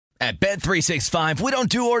At Bet365, we don't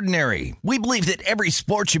do ordinary. We believe that every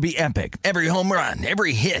sport should be epic. Every home run,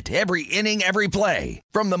 every hit, every inning, every play.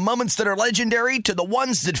 From the moments that are legendary to the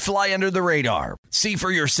ones that fly under the radar. See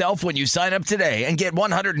for yourself when you sign up today and get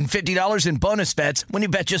 $150 in bonus bets when you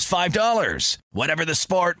bet just $5. Whatever the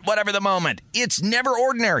sport, whatever the moment, it's never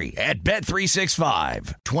ordinary at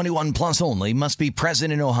Bet365. 21 plus only. Must be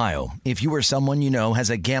present in Ohio. If you or someone you know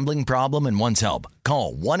has a gambling problem and wants help,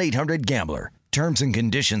 call 1-800-GAMBLER. Terms and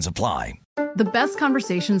conditions apply. The best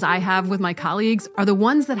conversations I have with my colleagues are the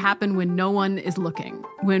ones that happen when no one is looking,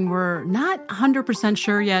 when we're not 100%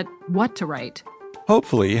 sure yet what to write.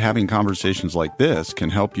 Hopefully, having conversations like this can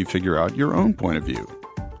help you figure out your own point of view.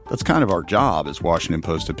 That's kind of our job as Washington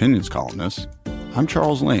Post opinions columnists. I'm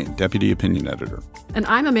Charles Lane, Deputy Opinion Editor. And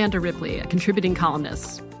I'm Amanda Ripley, a contributing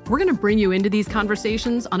columnist. We're going to bring you into these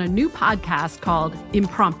conversations on a new podcast called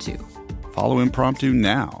Impromptu. Follow Impromptu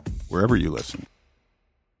now, wherever you listen.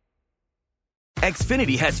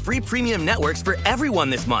 Xfinity has free premium networks for everyone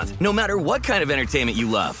this month, no matter what kind of entertainment you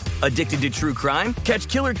love. Addicted to true crime? Catch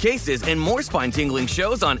killer cases and more spine-tingling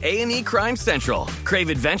shows on A&E Crime Central. Crave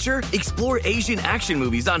adventure? Explore Asian action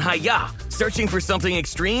movies on Hi-YAH. Searching for something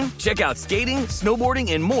extreme? Check out skating,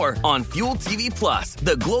 snowboarding, and more on Fuel TV Plus,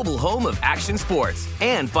 the global home of action sports.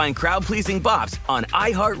 And find crowd-pleasing bops on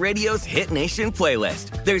iHeartRadio's Hit Nation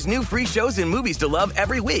playlist. There's new free shows and movies to love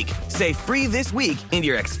every week. Say free this week in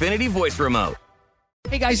your Xfinity voice remote.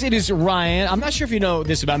 Hey guys, it is Ryan. I'm not sure if you know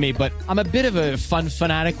this about me, but I'm a bit of a fun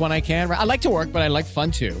fanatic when I can. I like to work, but I like fun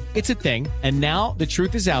too. It's a thing. And now the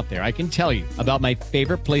truth is out there. I can tell you about my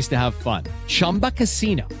favorite place to have fun. Chumba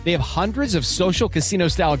Casino. They have hundreds of social casino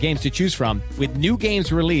style games to choose from with new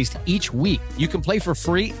games released each week. You can play for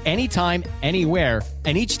free anytime, anywhere.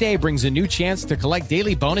 And each day brings a new chance to collect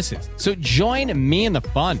daily bonuses. So join me in the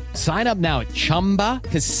fun. Sign up now at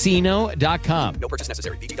ChumbaCasino.com. No purchase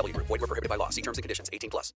necessary. VGW Group. Void where prohibited by law. See terms and conditions.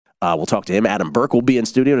 18+. We'll talk to him. Adam Burke will be in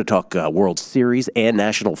studio to talk World Series and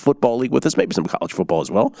National Football League with us, maybe some college football as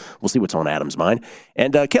well. We'll see what's on Adam's mind.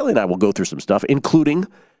 And Kelly and I will go through some stuff, including,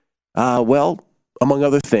 among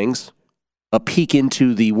other things, a peek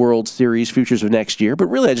into the World Series futures of next year. But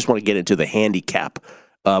really, I just want to get into the handicap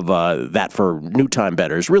of that for new time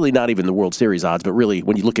bettors. Really not even the World Series odds, but really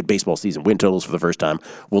when you look at baseball season win totals for the first time,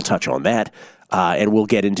 we'll touch on that. And we'll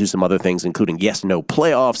get into some other things, including yes-no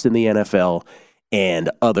playoffs in the NFL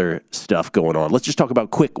and other stuff going on. Let's just talk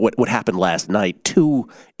about quick what happened last night. Two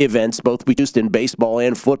events, both produced in baseball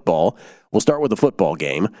and football. We'll start with the football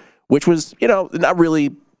game, which was, not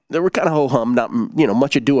really, they were kind of ho-hum, not,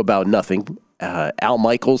 much ado about nothing. Al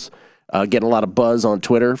Michaels getting a lot of buzz on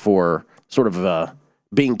Twitter for sort of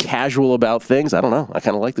being casual about things. I don't know. I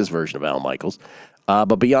kind of like this version of Al Michaels.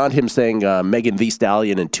 But beyond him saying Megan Thee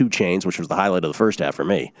Stallion and 2 Chainz, which was the highlight of the first half for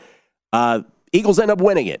me, Eagles end up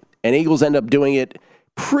winning it. And Eagles end up doing it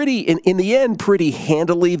in the end, pretty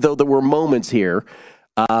handily, though there were moments here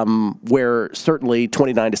where certainly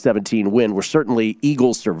 29-17 win, where certainly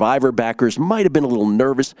Eagles survivor backers might have been a little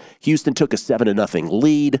nervous. Houston took a 7-0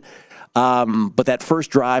 lead. But that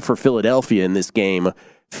first drive for Philadelphia in this game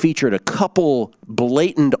featured a couple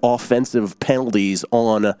blatant offensive penalties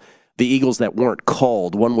on the Eagles that weren't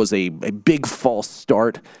called. One was a big false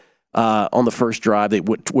start on the first drive. They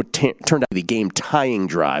turned out the game-tying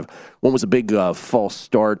drive. One was a big false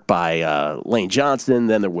start by Lane Johnson.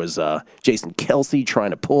 Then there was Jason Kelce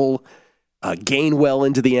trying to pull Gainwell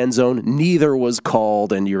into the end zone. Neither was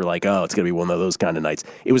called, and you're like, oh, it's going to be one of those kind of nights.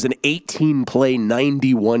 It was an 18-play,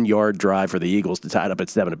 91-yard drive for the Eagles to tie it up at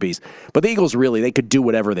 7 apiece. But the Eagles really, they could do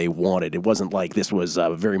whatever they wanted. It wasn't like this was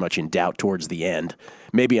very much in doubt towards the end.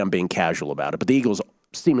 Maybe I'm being casual about it, but the Eagles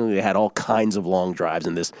seemingly had all kinds of long drives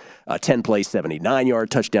in this 10-play,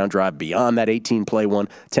 79-yard touchdown drive beyond that 18-play one,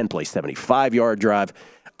 10-play, 75-yard drive,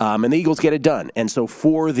 and the Eagles get it done. And so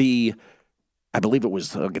for the, I believe it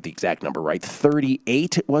was, I'll get the exact number right,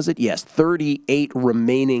 38, was it? Yes, 38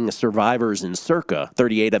 remaining survivors in Circa,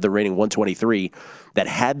 38 of the remaining 123 that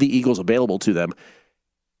had the Eagles available to them.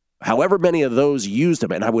 However many of those used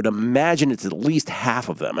them, and I would imagine it's at least half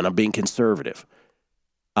of them, and I'm being conservative.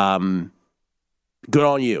 Good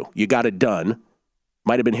on you. You got it done.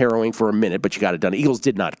 Might have been harrowing for a minute, but you got it done. Eagles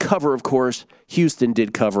did not cover, of course. Houston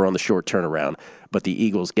did cover on the short turnaround, but the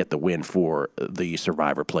Eagles get the win for the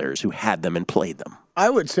survivor players who had them and played them.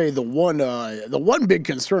 I would say the one big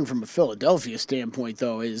concern from a Philadelphia standpoint,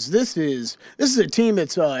 though, is this is a team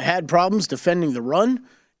that's had problems defending the run.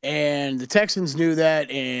 And the Texans knew that,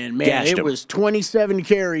 and, man, Gashed it him. was 27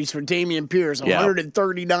 carries for Dameon Pierce,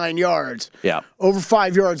 139 yards, over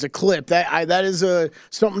 5 yards a clip. That is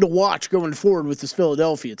something to watch going forward with this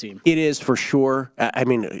Philadelphia team. It is for sure. I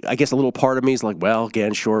mean, I guess a little part of me is like, well,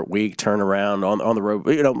 again, short week, turnaround on the road.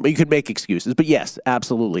 You know, you could make excuses. But, yes,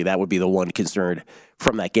 absolutely, that would be the one concern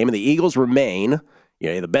from that game. And the Eagles remain,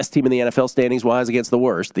 the best team in the NFL standings-wise against the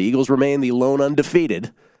worst. The Eagles remain the lone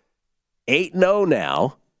undefeated. 8-0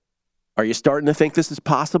 now. Are you starting to think this is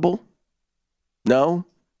possible? No?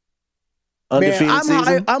 Undefeated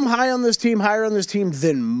season? I'm high on this team, higher on this team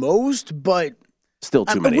than most, but still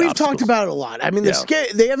too many we've obstacles. talked about it a lot. I mean,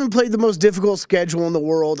 they haven't played the most difficult schedule in the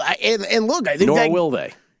world. And look, I think Nor will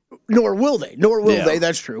they. Nor will they.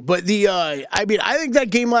 That's true. But I think that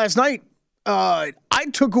game last night, I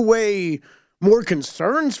took away more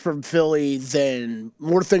concerns from Philly than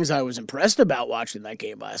more things I was impressed about watching that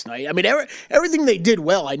game last night. I mean, everything they did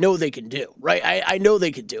well, I know they can do, right? I know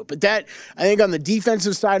they can do. But I think on the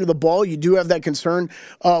defensive side of the ball, you do have that concern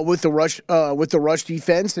with the rush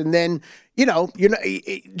defense. And then,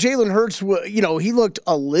 Jalen Hurts, he looked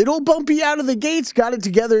a little bumpy out of the gates, got it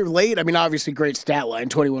together late. I mean, obviously great stat line,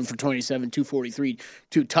 21 for 27, 243,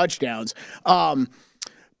 2 touchdowns.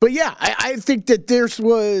 But yeah, I think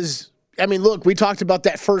that I mean, look, we talked about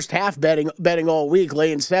that first half betting all week,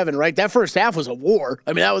 laying 7, right? That first half was a war.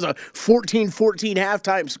 I mean, that was a 14-14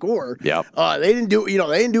 halftime score. Yeah. They didn't do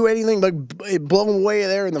anything but blow them away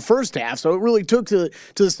there in the first half. So it really took to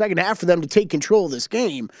the second half for them to take control of this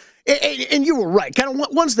game. And you were right. Kind of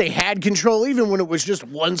once they had control, even when it was just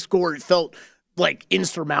one score, it felt like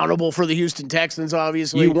insurmountable for the Houston Texans,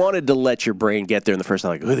 obviously. You wanted to let your brain get there in the first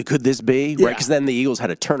time, like, could this be? Yeah. Right? Because then the Eagles had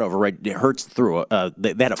a turnover, right? It hurts through.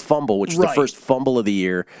 They had a fumble, which is the first fumble of the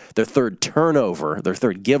year, their third turnover, their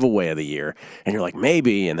third giveaway of the year. And you're like,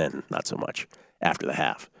 maybe, and then not so much after the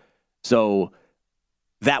half. So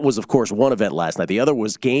that was, of course, one event last night. The other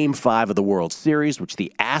was Game 5 of the World Series, which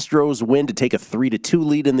the Astros win to take a 3-2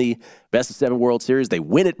 lead in the best-of-7 World Series. They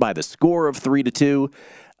win it by the score of 3-2.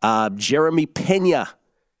 Jeremy Pena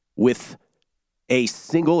with an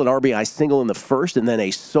RBI single in the first, and then a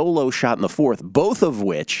solo shot in the fourth, both of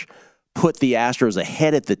which put the Astros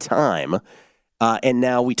ahead at the time. And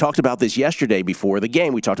now we talked about this yesterday before the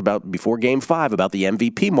game. We talked about before Game 5 about the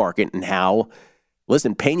MVP market and how,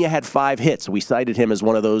 listen, Pena had 5 hits. We cited him as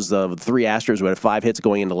one of those 3 Astros who had 5 hits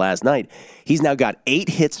going into last night. He's now got 8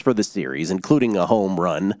 hits for the series, including a home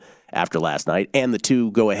run after last night, and the 2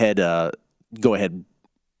 go-ahead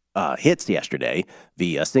hits yesterday,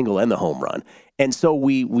 the single and the home run. And so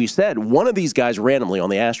we said one of these guys randomly on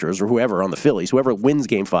the Astros or whoever on the Phillies, whoever wins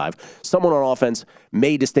Game 5, someone on offense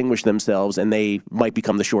may distinguish themselves and they might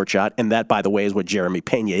become the short shot. And that, by the way, is what Jeremy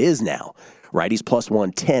Pena is now, right? He's plus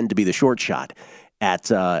 110 to be the short shot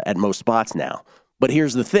at most spots now. But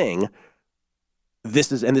here's the thing.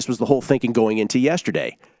 This was the whole thinking going into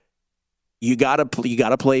yesterday. You gotta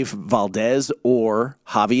play Valdez or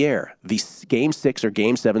Javier, the Game 6 or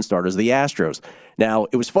Game 7 starters of the Astros. Now,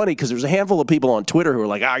 it was funny because there's a handful of people on Twitter who were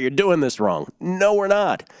like, you're doing this wrong. No, we're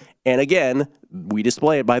not. And again, we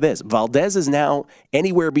display it by this. Valdez is now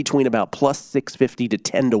anywhere between about plus 650 to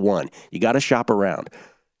 10-1. You got to shop around.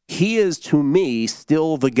 He is, to me,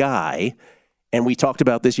 still the guy. And we talked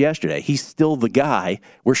about this yesterday. He's still the guy.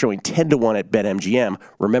 We're showing 10-1 at BetMGM.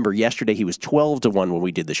 Remember, yesterday he was 12-1 when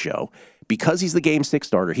we did the show. Because he's the Game 6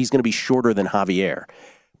 starter, he's going to be shorter than Javier.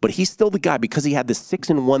 But he's still the guy because he had the 6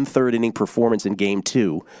 1/3 inning performance in Game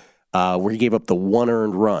 2 where he gave up the 1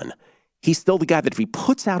 earned run. He's still the guy that if he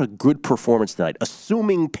puts out a good performance tonight,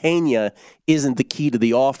 assuming Pena isn't the key to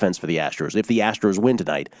the offense for the Astros, if the Astros win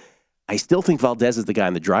tonight, I still think Valdez is the guy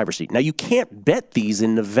in the driver's seat. Now, you can't bet these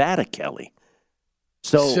in Nevada, Kelly.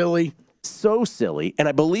 So silly. And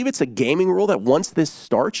I believe it's a gaming rule that once this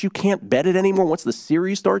starts, you can't bet it anymore. Once the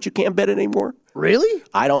series starts, you can't bet it anymore. Really?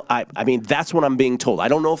 I mean, that's what I'm being told. I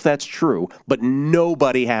don't know if that's true, but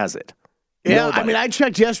nobody has it. Yeah, Nobody. I mean, I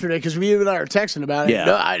checked yesterday because you and I were texting about it. Yeah.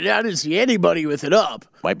 No, I didn't see anybody with it up.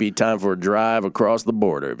 Might be time for a drive across the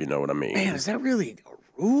border, if you know what I mean. Man, is that really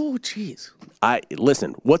a rule? Jeez.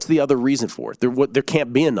 Listen, what's the other reason for it? There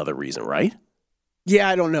can't be another reason, right? Yeah,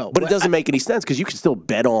 I don't know. But it doesn't make any sense because you can still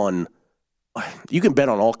bet on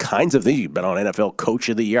all kinds of things. You can bet on NFL Coach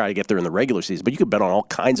of the Year. I get there in the regular season, but you can bet on all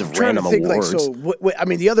kinds of random awards.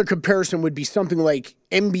 The other comparison would be something like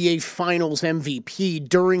NBA Finals MVP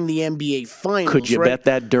during the NBA Finals. Could you bet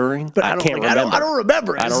that during? But I can't remember. I don't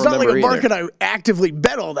remember. It's not like a market I actively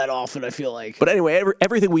bet all that often, I feel like. But anyway,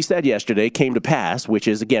 everything we said yesterday came to pass, which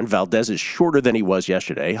is, again, Valdez is shorter than he was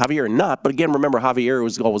yesterday. Javier not, but again, remember, Javier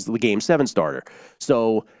was always the Game 7 starter.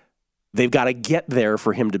 So They've got to get there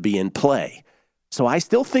for him to be in play. So I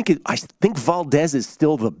still think Valdez is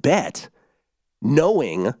still the bet,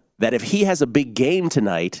 knowing that if he has a big game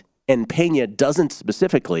tonight and Pena doesn't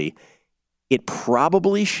specifically, it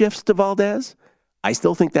probably shifts to Valdez. I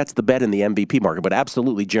still think that's the bet in the MVP market, but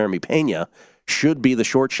absolutely Jeremy Pena should be the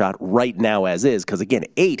short shot right now as is, because again,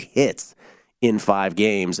 8 hits in 5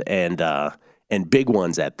 games and big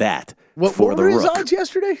ones at that. What were his odds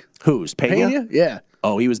yesterday? Whose? Pena? Yeah.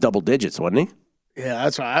 Oh, he was double digits, wasn't he? Yeah,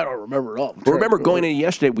 that's why I don't remember at all. Remember going in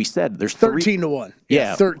yesterday, we said there's 13-1.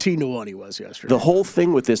 Yeah, 13-1 he was yesterday. The whole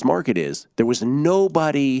thing with this market is there was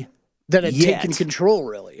nobody that had taken control,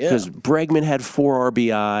 really. Yeah, because Bregman had 4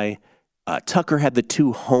 RBI, Tucker had the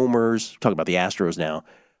 2 homers. Talking about the Astros now,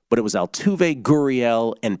 but it was Altuve,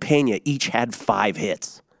 Gurriel, and Pena each had 5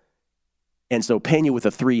 hits. And so Pena with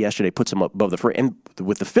a 3 yesterday puts him up above the front. And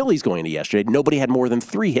with the Phillies going into yesterday, nobody had more than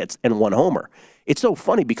 3 hits and 1 homer. It's so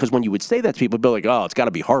funny because when you would say that to people, they'd be like, oh, it's got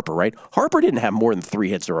to be Harper, right? Harper didn't have more than 3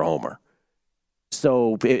 hits or a homer.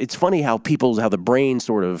 So it's funny how the brain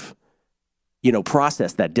sort of,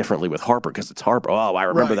 process that differently with Harper because it's Harper. Oh, I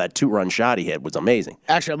remember that 2-run shot he hit was amazing.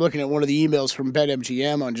 Actually, I'm looking at one of the emails from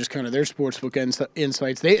BetMGM on just kind of their sportsbook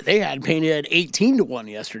insights. They had Pena at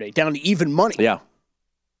 18-1 yesterday, down to even money. Yeah.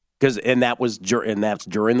 That's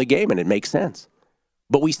during the game, and it makes sense.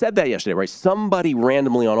 But we said that yesterday, right? Somebody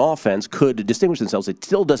randomly on offense could distinguish themselves. It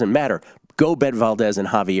still doesn't matter. Go bet Valdez and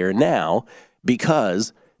Javier now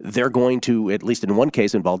because they're going to, at least in one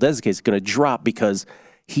case, in Valdez's case, going to drop because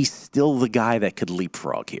he's still the guy that could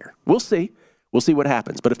leapfrog here. We'll see. We'll see what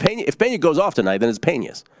happens. But if Pena goes off tonight, then it's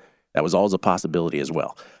Pena's. That was always a possibility as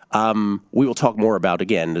well. We will talk more about,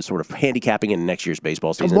 again, the sort of handicapping in next year's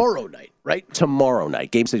baseball season. Tomorrow night, right? Tomorrow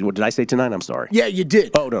night. Game 6. What did I say tonight? I'm sorry. Yeah, you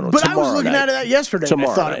did. Oh, no. But I was looking at that yesterday and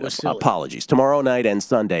I thought it was silly. Apologies. Tomorrow night and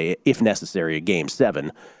Sunday, if necessary, Game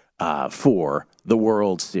 7 for the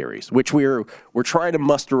World Series, which we're trying to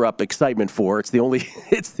muster up excitement for. It's the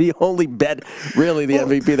only bet, really, the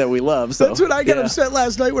MVP that we love. So, that's what I got upset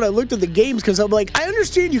last night when I looked at the games because I'm like, I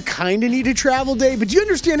understand you kind of need a travel day, but do you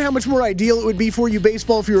understand how much more ideal it would be for you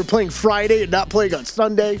baseball if you were playing Friday and not playing on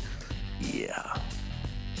Sunday? Yeah.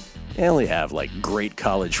 They only have great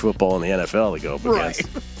college football in the NFL to go up against.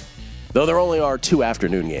 Right. Though there only are 2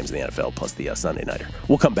 afternoon games in the NFL plus the Sunday nighter.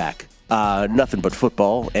 We'll come back. Nothing but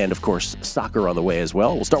football and, of course, soccer on the way as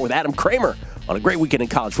well. We'll start with Adam Kramer on a great weekend in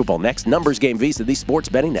college football next. Numbers Game Visa, the Sports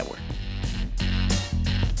Betting Network.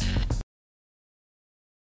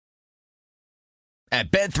 At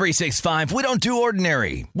Bet365, we don't do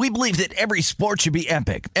ordinary. We believe that every sport should be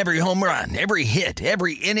epic. Every home run, every hit,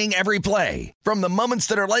 every inning, every play. From the moments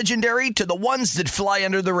that are legendary to the ones that fly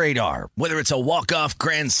under the radar. Whether it's a walk-off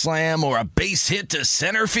grand slam or a base hit to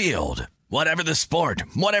center field. Whatever the sport,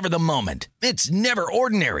 whatever the moment, it's never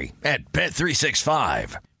ordinary at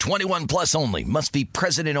Bet365. 21 plus only. Must be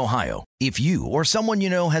present in Ohio. If you or someone you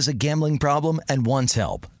know has a gambling problem and wants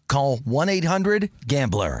help, call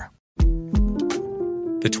 1-800-GAMBLER.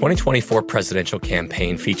 The 2024 presidential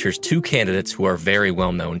campaign features 2 candidates who are very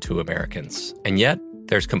well known to Americans. And yet,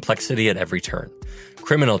 there's complexity at every turn.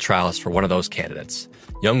 Criminal trials for one of those candidates.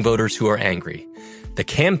 Young voters who are angry. The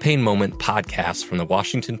Campaign Moment podcast from the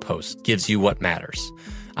Washington Post gives you what matters.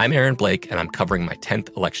 I'm Aaron Blake, and I'm covering my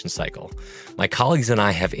 10th election cycle. My colleagues and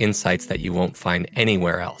I have insights that you won't find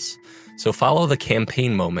anywhere else. So follow The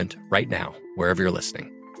Campaign Moment right now, wherever you're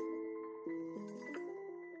listening.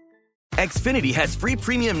 Xfinity has free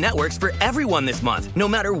premium networks for everyone this month, no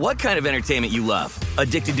matter what kind of entertainment you love.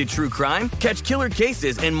 Addicted to true crime? Catch killer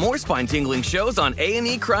cases and more spine-tingling shows on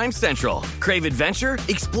A&E Crime Central. Crave adventure?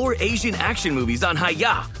 Explore Asian action movies on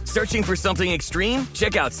Hi-YAH. Searching for something extreme?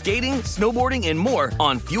 Check out skating, snowboarding, and more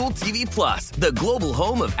on Fuel TV Plus, the global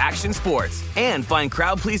home of action sports. And find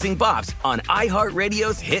crowd-pleasing bops on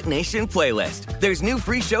iHeartRadio's Hit Nation playlist. There's new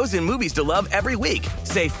free shows and movies to love every week.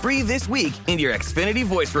 Say free this week in your Xfinity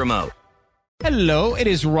voice remote. Hello, it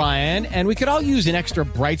is Ryan, and we could all use an extra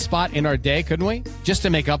bright spot in our day, couldn't we? Just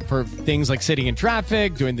to make up for things like sitting in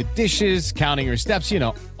traffic, doing the dishes, counting your steps,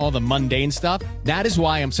 all the mundane stuff. That is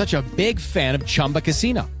why I'm such a big fan of Chumba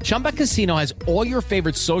Casino. Chumba Casino has all your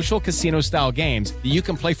favorite social casino-style games that you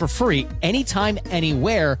can play for free anytime,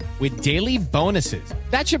 anywhere with daily bonuses.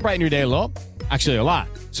 That should brighten your day a little. Actually, a lot.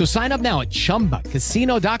 So sign up now at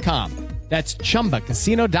ChumbaCasino.com. That's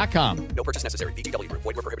ChumbaCasino.com. No purchase necessary. VGW Group.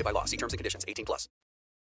 Void where prohibited by law. See terms and conditions. 18 plus.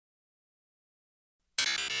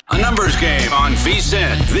 A numbers game on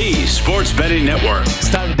VSiN, the sports betting network. It's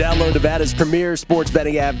time to download Nevada's premier sports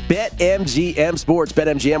betting app, BetMGM Sports.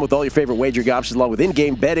 BetMGM with all your favorite wagering options, along with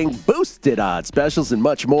in-game betting, boosted odds, specials, and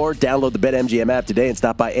much more. Download the BetMGM app today and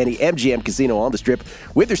stop by any MGM casino on the Strip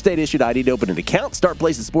with your state-issued ID to open an account. Start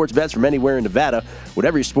placing sports bets from anywhere in Nevada.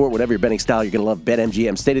 Whatever your sport, whatever your betting style, you're going to love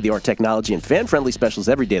BetMGM. State-of-the-art technology and fan-friendly specials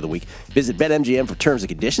every day of the week. Visit BetMGM for terms and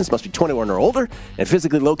conditions. Must be 21 or older and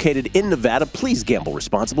physically located in Nevada. Please gamble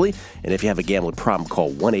responsibly. And if you have a gambling problem,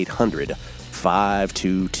 call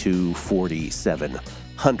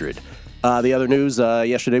 1-800-522-4700. The other news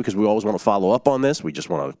yesterday, because we always want to follow up on this, we just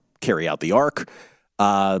want to carry out the arc.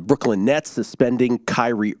 Brooklyn Nets suspending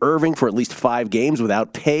Kyrie Irving for at least 5 games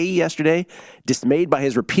without pay yesterday, dismayed by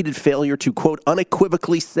his repeated failure to, quote,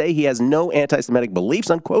 unequivocally say he has no anti-Semitic beliefs,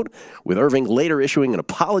 unquote, with Irving later issuing an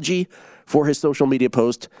apology for his social media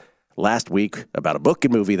post last week about a book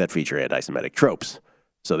and movie that feature anti-Semitic tropes.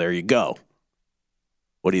 So there you go.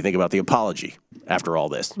 What do you think about the apology after all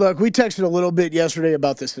this? Look, we texted a little bit yesterday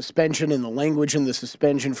about the suspension and the language in the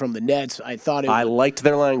suspension from the Nets. I liked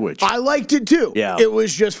their language. I liked it too. Yeah. It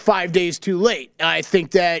was just 5 days too late. I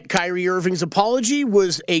think that Kyrie Irving's apology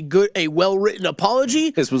was a well-written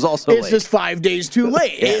apology. This was also It's just 5 days too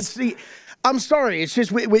late. Yes. I'm sorry. It's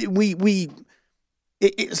just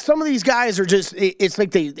some of these guys are just. It's like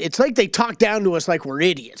they talk down to us like we're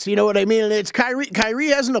idiots. You know what I mean? And it's Kyrie. Kyrie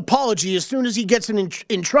has an apology as soon as he gets in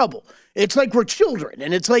trouble. It's like we're children,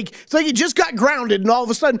 and it's like he just got grounded, and all of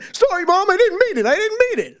a sudden, sorry, Mom, I didn't mean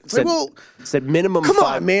it. It's said minimum. Come 5,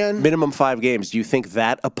 on, man. Minimum 5 games. Do you think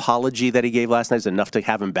that apology that he gave last night is enough to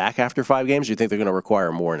have him back after 5 games? Or do you think they're going to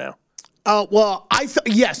require more now? Well,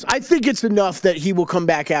 yes, I think it's enough that he will come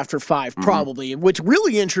back after 5, probably. What's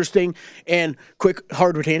really interesting, and quick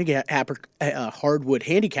hardwood handicappers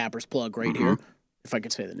plug right here, if I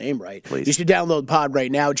could say the name right. Please. You should download the pod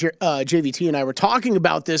right now. JVT and I were talking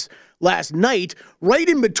about this last night, right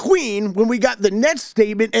in between when we got the Nets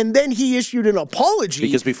statement, and then he issued an apology.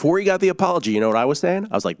 Because before he got the apology, you know what I was saying?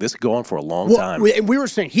 I was like, this could go on for a long time. And we were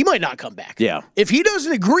saying he might not come back. Yeah. If he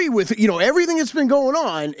doesn't agree with everything that's been going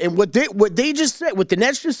on and what they just said, what the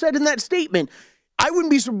Nets just said in that statement, I wouldn't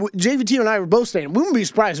be. JVT and I were both saying we wouldn't be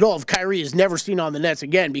surprised at all if Kyrie is never seen on the Nets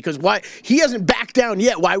again, because why he hasn't backed down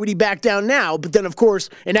yet. Why would he back down now? But then, of course,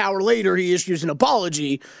 an hour later he issues an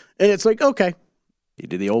apology, and it's like, okay, he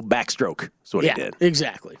did the old backstroke. That's what he did.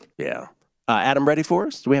 Exactly. Yeah. Adam ready for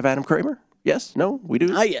us? Do we have Adam Kramer? Yes? No? We do?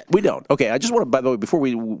 Not yet. We don't. Okay. I just want to, by the way, before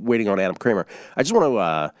we waiting on Adam Kramer, I just want to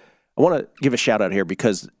I want to give a shout out here,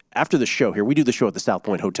 because after the show here, we do the show at the South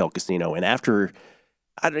Point Hotel Casino, and after.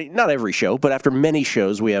 Not every show, but after many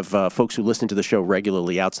shows, we have folks who listen to the show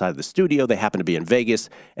regularly outside of the studio. They happen to be in Vegas,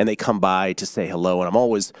 and they come by to say hello, and I'm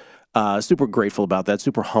always super grateful about that,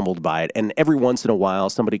 super humbled by it. And every once in a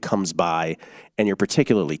while, somebody comes by, and you're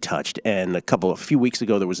particularly touched. And a few weeks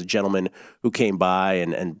ago, there was a gentleman who came by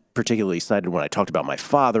and particularly excited when I talked about my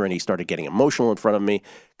father, and he started getting emotional in front of me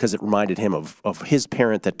because it reminded him of his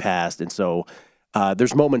parent that passed. And so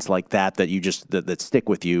there's moments like that you just that stick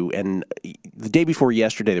with you. And the day before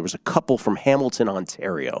yesterday, there was a couple from Hamilton,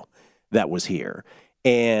 Ontario, that was here.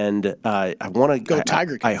 And I want to go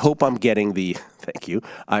Tiger Cats. I hope I'm getting the thank you.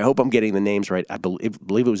 I hope I'm getting the names right. I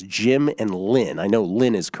believe it was Jim and Lynn. I know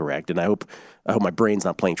Lynn is correct, and I hope my brain's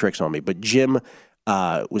not playing tricks on me. But Jim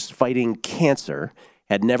was fighting cancer,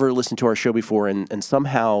 had never listened to our show before, and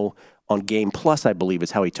somehow on Game Plus, I believe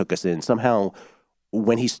is how he took us in. Somehow,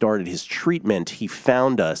 when he started his treatment, he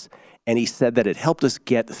found us, and he said that it helped us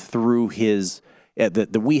get through his,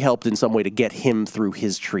 that we helped in some way to get him through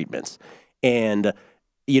his treatments. And,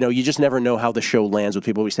 you just never know how the show lands with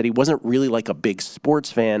people. He said he wasn't really like a big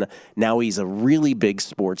sports fan. Now he's a really big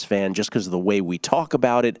sports fan just because of the way we talk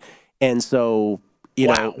about it. And so,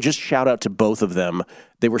 just shout out to both of them.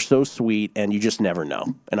 They were so sweet, and you just never know.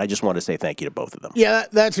 And I just want to say thank you to both of them. Yeah,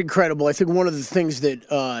 that's incredible. I think one of the things that,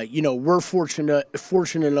 we're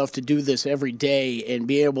fortunate enough to do this every day and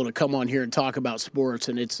be able to come on here and talk about sports.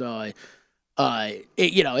 And it's,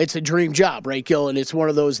 it's a dream job, right, Gil? And it's one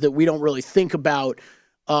of those that we don't really think about.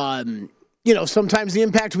 Sometimes the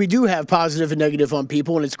impact we do have, positive and negative, on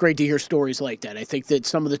people, and it's great to hear stories like that. I think that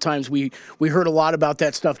some of the times we heard a lot about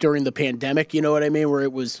that stuff during the pandemic, you know what I mean, where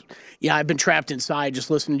it was, I've been trapped inside, just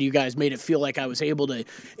listening to you guys made it feel like I was able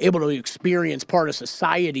to experience part of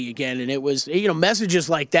society again, and it was, messages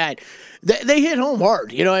like that, they hit home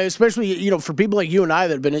hard, especially, for people like you and I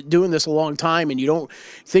that have been doing this a long time, and you don't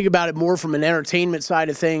think about it more from an entertainment side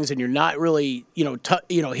of things, and you're not really,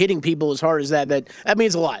 hitting people as hard as that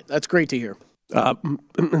means a lot. That's great to hear.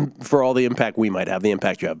 For all the impact we might have, the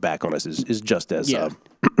impact you have back on us is just as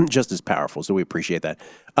just as powerful. So we appreciate that.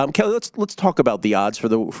 Kelly, let's talk about the odds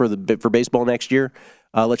for baseball next year.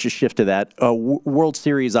 Let's just shift to that. World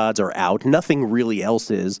Series odds are out. Nothing really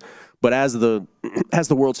else is. But as the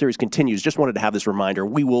World Series continues, just wanted to have this reminder.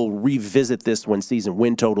 We will revisit this when season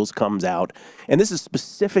win totals comes out. And this is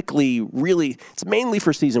specifically it's mainly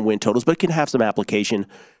for season win totals, but it can have some application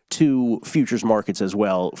to futures markets as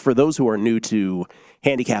well. For those who are new to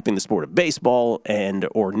handicapping the sport of baseball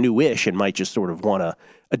or newish and might just sort of want a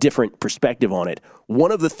different perspective on it.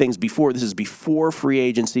 One of the things before free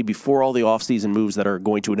agency, before all the offseason moves that are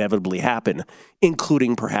going to inevitably happen,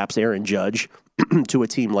 including perhaps Aaron Judge to a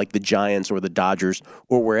team like the Giants or the Dodgers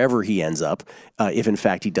or wherever he ends up, if in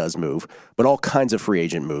fact he does move, but all kinds of free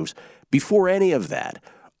agent moves. Before any of that,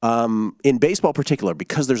 in baseball in particular,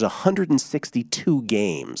 because there's 162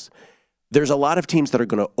 games, there's a lot of teams that are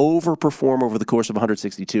going to overperform over the course of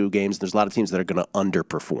 162 games. There's a lot of teams that are going to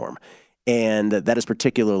underperform. And that is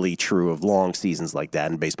particularly true of long seasons like that,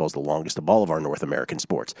 and baseball is the longest of all of our North American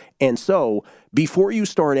sports. And so before you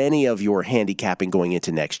start any of your handicapping going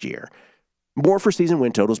into next year, more for season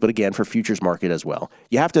win totals, but again, for futures market as well,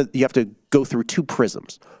 you have to go through two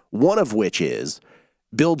prisms, one of which is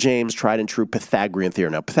Bill James' tried and true Pythagorean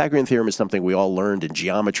theorem. Now, Pythagorean theorem is something we all learned in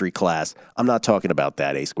geometry class. I'm not talking about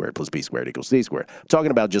that A squared plus B squared equals C squared. I'm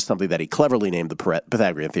talking about just something that he cleverly named the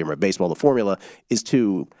Pythagorean theorem of baseball. The formula is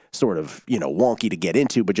too sort of, wonky to get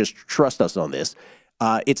into, but just trust us on this.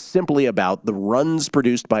 It's simply about the runs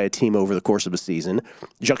produced by a team over the course of a season,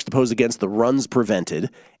 juxtaposed against the runs prevented.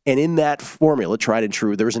 And in that formula, tried and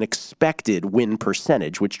true, there's an expected win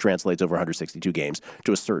percentage, which translates over 162 games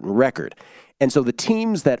to a certain record. And so the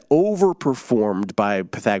teams that overperformed by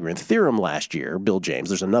Pythagorean theorem last year, Bill James,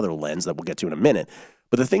 there's another lens that we'll get to in a minute,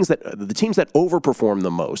 but the teams that overperformed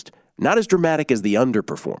the most, not as dramatic as the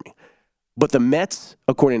underperforming, but the Mets,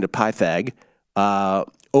 according to Pythag,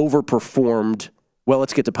 overperformed. Well,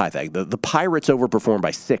 let's get to Pythag. The Pirates overperformed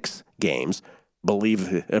by 6 games.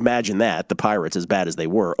 Imagine that. The Pirates, as bad as they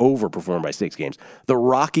were, overperformed by 6 games. The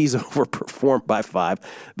Rockies overperformed by 5.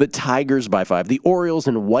 The Tigers by 5. The Orioles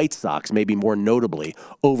and White Sox, maybe more notably,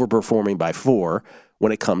 overperforming by 4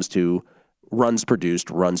 when it comes to runs produced,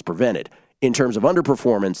 runs prevented. In terms of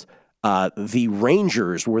underperformance, the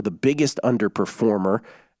Rangers were the biggest underperformer.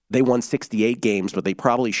 They won 68 games, but they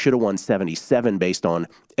probably should have won 77 based on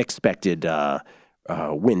expected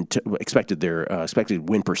win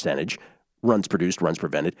percentage, runs produced, runs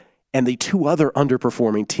prevented. And the two other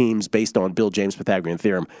underperforming teams based on Bill James' Pythagorean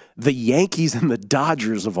theorem, the Yankees and the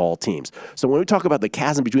Dodgers of all teams. So when we talk about the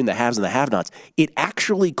chasm between the haves and the have-nots, it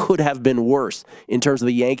actually could have been worse in terms of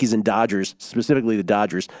the Yankees and Dodgers, specifically the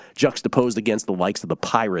Dodgers, juxtaposed against the likes of the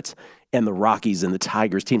Pirates and the Rockies and the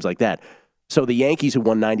Tigers, teams like that. So the Yankees, who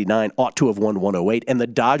won 99, ought to have won 108, and the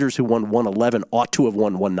Dodgers, who won 111, ought to have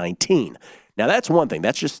won 119. Now, that's one thing.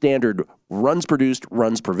 That's just standard runs produced,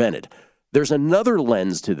 runs prevented. There's another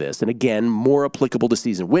lens to this, and again, more applicable to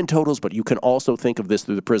season win totals, but you can also think of this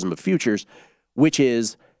through the prism of futures, which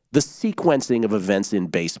is the sequencing of events in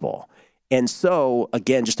baseball. And so,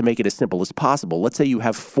 again, just to make it as simple as possible, let's say you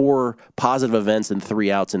have 4 positive events and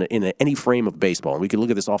 3 outs in any frame of baseball, and we can look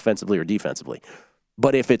at this offensively or defensively.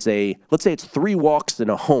 But if let's say it's 3 walks and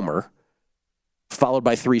a homer, followed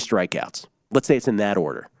by 3 strikeouts. Let's say it's in that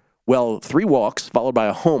order. Well, 3 walks followed by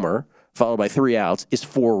a homer, followed by 3 outs is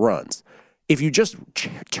 4 runs. If you just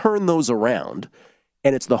turn those around,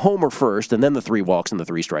 and it's the homer first, and then the 3 walks and the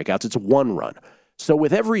 3 strikeouts, it's 1 run. So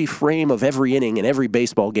with every frame of every inning and every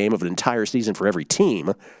baseball game of an entire season for every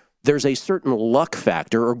team, there's a certain luck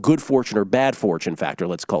factor or good fortune or bad fortune factor,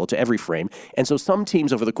 let's call it, to every frame. And so some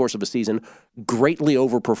teams over the course of a season greatly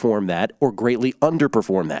overperform that or greatly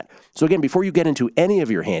underperform that. So again, before you get into any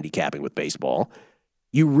of your handicapping with baseball,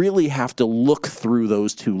 you really have to look through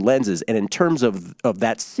those two lenses. And in terms of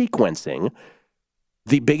that sequencing,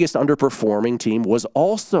 the biggest underperforming team was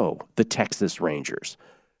also the Texas Rangers.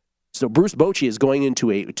 So Bruce Bochy is going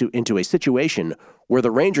into a situation where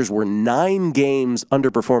the Rangers were 9 games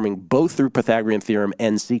underperforming both through Pythagorean theorem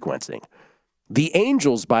and sequencing. The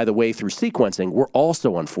Angels, by the way, through sequencing, were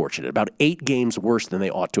also unfortunate, about 8 games worse than they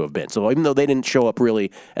ought to have been. So even though they didn't show up really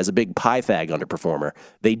as a big Pythag underperformer,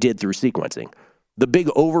 they did through sequencing. The big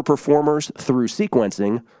overperformers through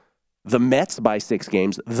sequencing, the Mets by 6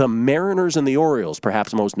 games, the Mariners and the Orioles,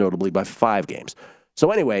 perhaps most notably, by 5 games. So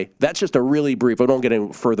anyway, that's just a really brief. I don't get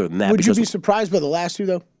any further than that. Would you be surprised by the last 2,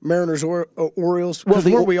 though? Mariners or Orioles? Well,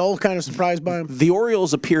 weren't we all kind of surprised by them? The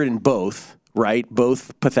Orioles appeared in both, right?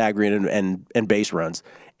 Both Pythagorean and base runs.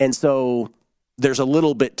 And so there's a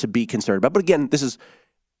little bit to be concerned about. But again, this is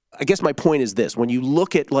I guess my point is this. When you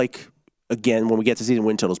look at, again, when we get to season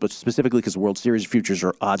win totals, but specifically because the World Series futures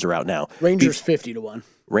odds are out now. Rangers 50-1.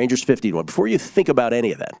 Rangers 50-1. Before you think about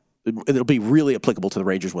any of that, it'll be really applicable to the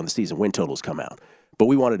Rangers when the season win totals come out. But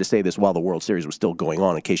we wanted to say this while the World Series was still going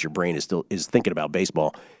on, in case your brain is thinking about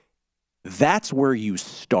baseball. That's where you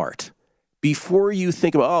start. Before you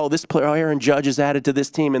think about, this player, Aaron Judge is added to this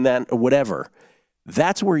team and that, or whatever.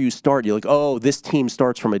 That's where you start. You're like, this team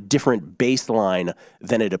starts from a different baseline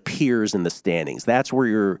than it appears in the standings. That's where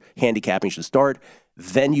your handicapping should start.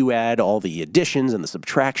 Then you add all the additions and the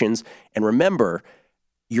subtractions. And remember,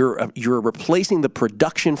 you're replacing the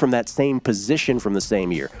production from that same position from the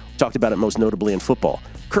same year. We talked about it most notably in football.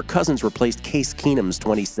 Kirk Cousins replaced Case Keenum's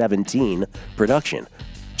 2017 production,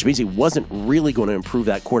 which means he wasn't really going to improve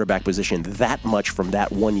that quarterback position that much from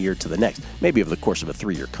that 1 year to the next. Maybe over the course of a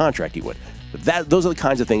 3-year contract he would. But those are the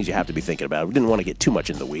kinds of things you have to be thinking about. We didn't want to get too much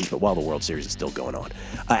into the weeds, but while the World Series is still going on.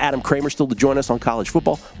 Adam Kramer still to join us on college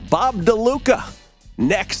football. Bob DeLuca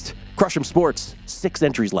next. Crush 'em Sports, 6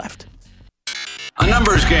 entries left. A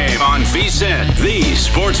numbers game on VSiN, the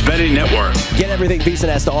Sports Betting Network. Get everything VSiN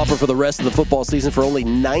has to offer for the rest of the football season for only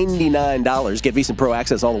 $99. Get VSiN Pro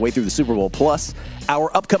access all the way through the Super Bowl, plus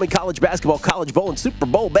our upcoming college basketball, college bowl, and Super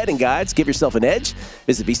Bowl betting guides. Give yourself an edge.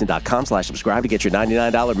 Visit VSiN.com/subscribe to get your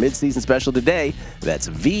 $99 midseason special today. That's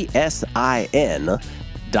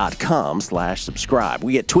VSIN.com/subscribe.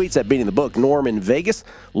 We get tweets at Beating the Book. Norm in Vegas,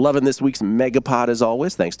 loving this week's Megapod as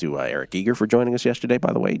always. Thanks to Eric Eager for joining us yesterday,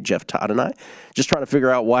 by the way. Jeff Todd and I. Just trying to figure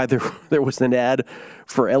out why there was an ad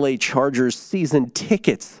for LA Chargers season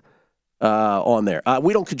tickets on there.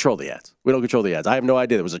 We don't control the ads. I have no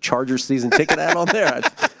idea there was a Chargers season ticket ad on there.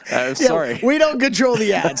 I'm sorry. We don't control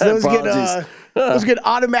the ads. Those get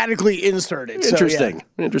automatically inserted. Interesting. So,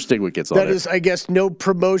 yeah. Interesting what gets on there. That is, I guess, no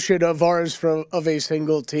promotion of ours of a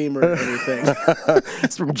single team or anything.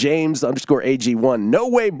 It's from James_AG1. No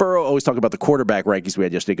way Burrow, always talking about the quarterback rankings we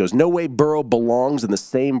had yesterday, goes, no way Burrow belongs in the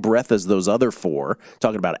same breath as those other 4.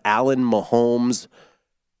 Talking about Allen, Mahomes,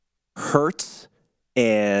 Hurts,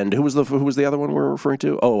 and who was the other one we're referring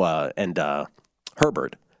to? And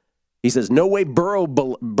Herbert. He says, no way Burrow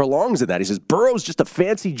belongs in that. He says, Burrow's just a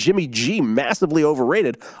fancy Jimmy G, massively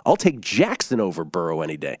overrated. I'll take Jackson over Burrow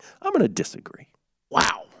any day. I'm going to disagree.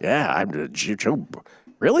 Wow. Yeah,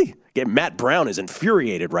 really? Matt Brown is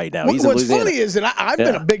infuriated right now. What's funny is, and I've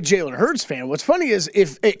been a big Jalen Hurts fan. What's funny is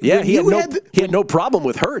he had no problem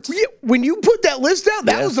with Hurts. When you put that list out,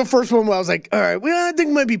 that was the first one where I was like, all right, well, I think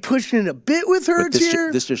we might be pushing it a bit with Hurts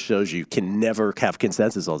here. This just shows you can never have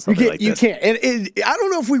consensus on something like this. You can't. And I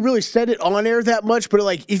don't know if we really said it on air that much, but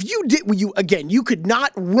if you did, you could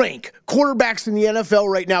not rank quarterbacks in the NFL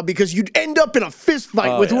right now because you'd end up in a fist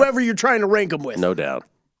fight with whoever you're trying to rank them with. No doubt.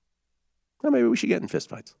 Well, maybe we should get in fist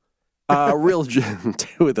fights.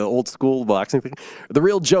 With the old school boxing thing. The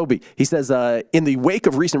real Joby. He says, in the wake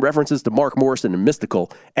of recent references to Mark Morrison and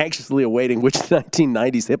Mystical, anxiously awaiting which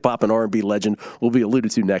 1990s hip-hop and R&B legend will be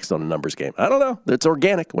alluded to next on a numbers game. I don't know. It's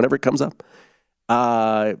organic whenever it comes up.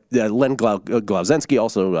 Len Glauzensky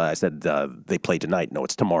also, I said they play tonight. No,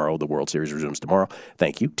 it's tomorrow. The World Series resumes tomorrow.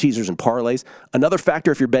 Thank you. Teasers and parlays. Another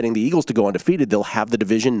factor, if you're betting the Eagles to go undefeated, they'll have the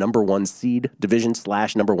division number one seed,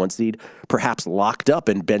 perhaps locked up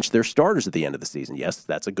and bench their starters at the end of the season. Yes,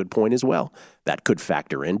 that's a good point as well. That could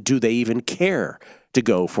factor in. Do they even care to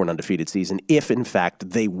go for an undefeated season if, in fact,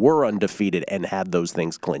 they were undefeated and had those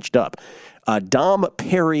things clinched up? Dom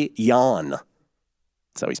Perry Yan.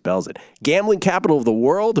 That's how he spells it. Gambling capital of the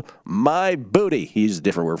world, my booty. He used a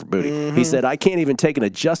different word for booty. Mm-hmm. He said, I can't even take an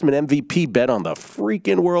adjustment MVP bet on the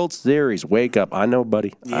freaking World Series. Wake up. I know,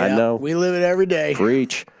 buddy. Yeah, I know. We live it every day.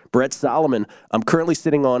 Preach. Brett Solomon, I'm currently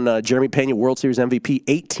sitting on Jeremy Pena, World Series MVP,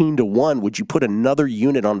 18-1. Would you put another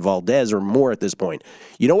unit on Valdez or more at this point?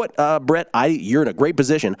 You know what, Brett? You're in a great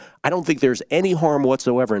position. I don't think there's any harm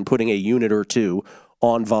whatsoever in putting a unit or two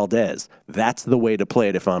on Valdez. That's the way to play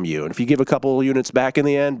it if I'm you. And if you give a couple of units back in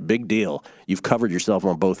the end, big deal. You've covered yourself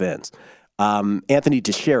on both ends. Anthony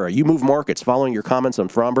Teixeira, you move markets. Following your comments on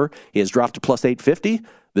Fromber, he has dropped to plus 850.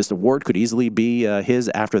 This award could easily be his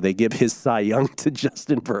after they give his Cy Young to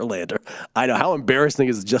Justin Verlander. I know. How embarrassing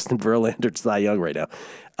is Justin Verlander to Cy Young right now?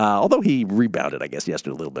 Although he rebounded, I guess,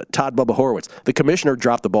 yesterday a little bit. Todd Bubba Horowitz, the commissioner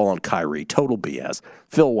dropped the ball on Kyrie. Total BS.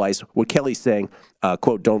 Phil Weiss, what Kelly's saying,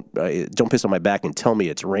 quote, don't piss on my back and tell me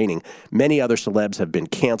it's raining. Many other celebs have been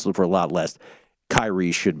canceled for a lot less.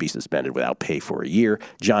 Kyrie should be suspended without pay for a year.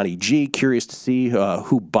 Johnny G, curious to see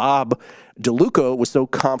who Bob DeLuca was so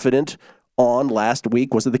confident on last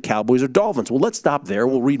week. Was it the Cowboys or Dolphins? Well, let's stop there.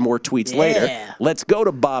 We'll read more tweets later. Let's go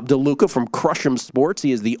to Bob DeLuca from Crush 'em Sports.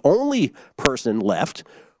 He is the only person left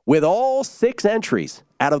with all 6 entries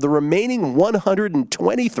out of the remaining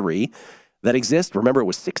 123 that exist. Remember, it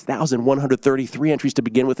was 6,133 entries to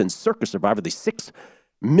begin with in Circa Survivor, the 6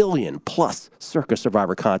 million plus Circa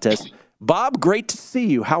Survivor contest. Bob, great to see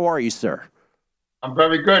you. How are you, sir? I'm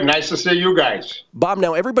very good. Nice to see you guys. Bob,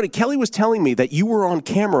 now Kelly was telling me that you were on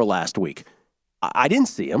camera last week. I didn't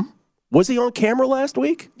see him. Was he on camera last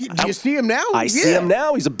week? Do you see him now? I see him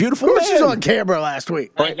now. He's a beautiful man. Of course he's on camera last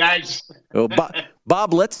week. Hey, guys. Well,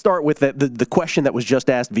 Bob, let's start with the question that was just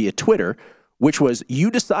asked via Twitter, which was,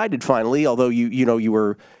 you decided finally, although you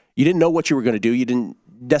didn't know what you were going to do, you didn't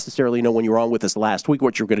necessarily know when you were on with us last week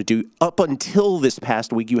what you were going to do. Up until this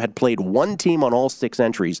past week, you had played one team on all 6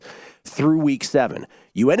 entries through week 7.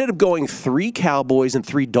 You ended up going 3 Cowboys and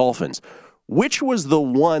 3 Dolphins. Which was the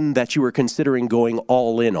one that you were considering going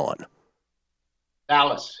all in on?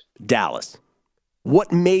 Dallas.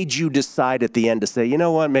 What made you decide at the end to say, you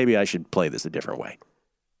know what, maybe I should play this a different way?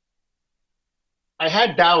 I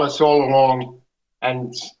had Dallas all along,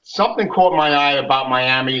 and something caught my eye about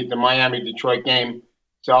the Miami-Detroit game.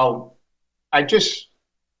 So I just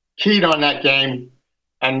keyed on that game,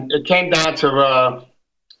 and it came down to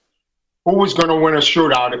who was going to win a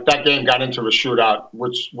shootout if that game got into a shootout,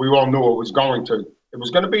 which we all knew it was going to. It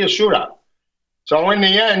was going to be a shootout. So in the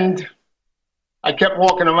end, I kept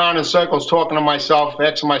walking around in circles, talking to myself,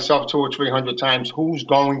 asking myself 200 or 300 times, who's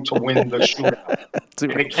going to win the shootout?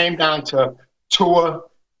 And it came down to Tua,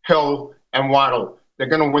 Hill, and Waddle. They're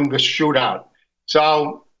going to win the shootout.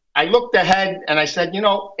 So I looked ahead and I said,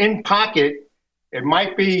 in pocket, it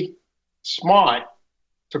might be smart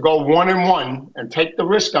to go 1-1 and take the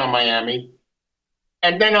risk on Miami.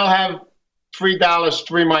 And then I'll have 3 Dallas,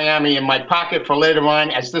 3 Miami in my pocket for later on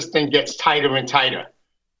as this thing gets tighter and tighter.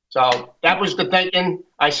 So that was the thinking.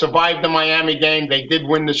 I survived the Miami game. They did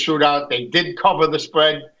win the shootout. They did cover the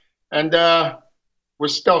spread. And we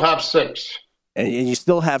still have 6. And you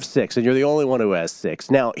still have 6, and you're the only one who has 6.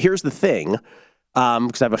 Now, here's the thing,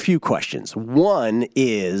 because I have a few questions. One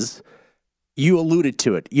is, you alluded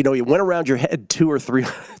to it. You went around your head 200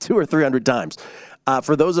 or 300 times.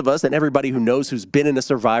 For those of us and everybody who knows who's been in a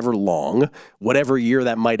Survivor long, whatever year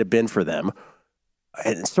that might have been for them,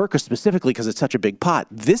 and Circa specifically because it's such a big pot,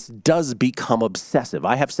 this does become obsessive.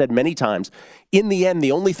 I have said many times, in the end,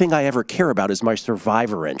 the only thing I ever care about is my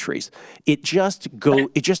Survivor entries. It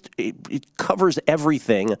covers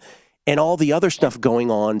everything, and all the other stuff going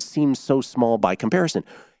on seems so small by comparison.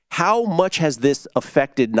 How much has this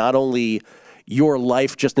affected not only your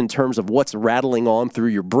life just in terms of what's rattling on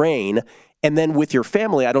through your brain, and then with your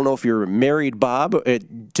family? I don't know if you're married, Bob.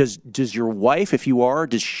 Does your wife, if you are,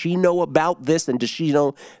 does she know about this, and does she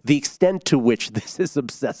know the extent to which this is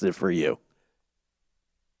obsessive for you?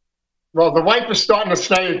 Well, the wife is starting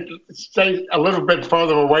to stay a little bit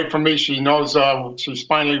further away from me. She knows she's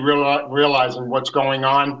finally realizing what's going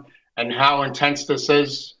on and how intense this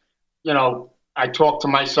is. I talk to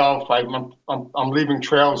myself. I'm leaving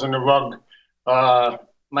trails in the rug.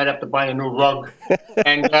 Might have to buy a new rug.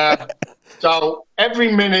 And so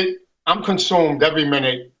every minute, I'm consumed every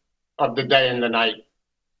minute of the day and the night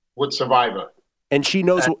with Survivor. And she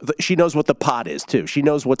knows what the pot is, too. She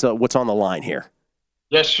knows what's on the line here.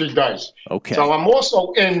 Yes, she does. Okay. So I'm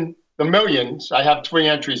also in the millions. I have 3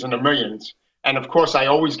 entries in the millions. And, of course, I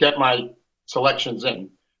always get my selections in.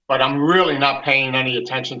 But I'm really not paying any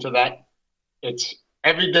attention to that. It's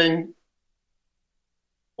everything,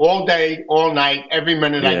 all day, all night, every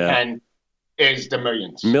minute I can, is the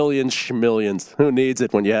millions. Millions. Who needs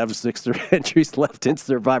it when you have 6 entries left in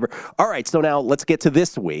Survivor? All right, so now let's get to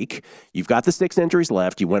this week. You've got the 6 entries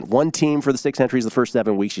left. You went one team for the 6 entries the first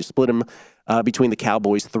 7 weeks. You split them between the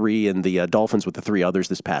Cowboys 3 and the Dolphins with the 3 others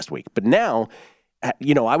this past week. But now,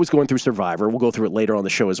 I was going through Survivor. We'll go through it later on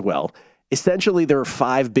the show as well. Essentially, there are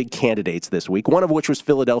 5 big candidates this week, one of which was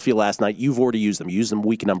Philadelphia last night. You've already used them. You used them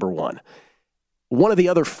week number 1. One of the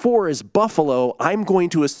other 4 is Buffalo. I'm going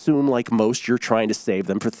to assume, like most, you're trying to save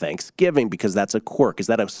them for Thanksgiving because that's a quirk. Is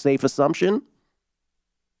that a safe assumption?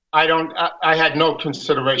 I had no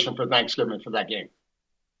consideration for Thanksgiving for that game.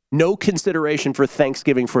 No consideration for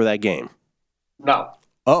Thanksgiving for that game? No.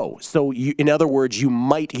 Oh, so in other words, you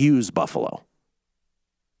might use Buffalo.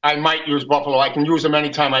 I might use Buffalo. I can use them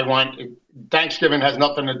anytime I want. Thanksgiving has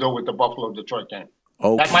nothing to do with the Buffalo-Detroit game.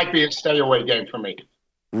 Okay. That might be a stay-away game for me.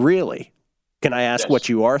 Really? Can I ask what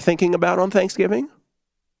you are thinking about on Thanksgiving?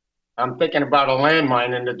 I'm thinking about a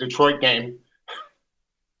landmine in the Detroit game.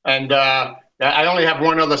 And I only have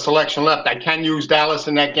one other selection left. I can use Dallas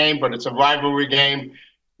in that game, but it's a rivalry game.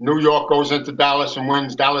 New York goes into Dallas and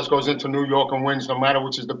wins. Dallas goes into New York and wins. No matter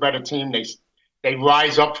which is the better team, they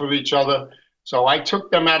rise up for each other. So I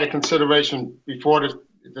took them out of consideration before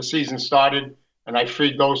the season started, and I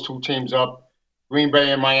freed those two teams up. Green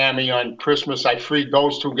Bay and Miami on Christmas, I freed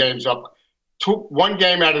those two games up. One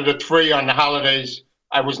game out of the three on the holidays,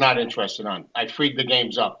 I was not interested on. I freed the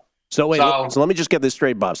games up. So wait, so let me just get this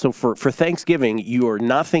straight, Bob. So for Thanksgiving, you are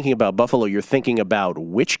not thinking about Buffalo. You're thinking about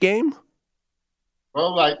which game?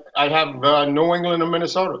 Well, I have New England and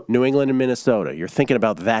Minnesota. New England and Minnesota. You're thinking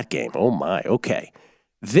about that game. Oh, my. Okay.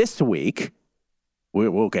 This week,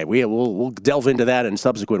 we'll delve into that in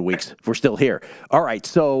subsequent weeks if we're still here. All right.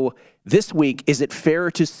 So this week, is it fair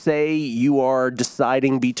to say you are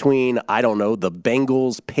deciding between, I don't know, the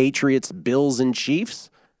Bengals, Patriots, Bills, and Chiefs?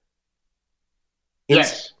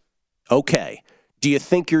 Yes. Okay. Do you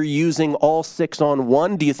think you're using all 6 on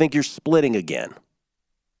one? Do you think you're splitting again?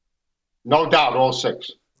 No doubt, all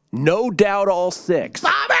 6. No doubt, all 6.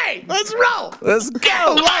 Bobby, let's roll. Let's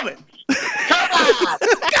go. Love it. Come on.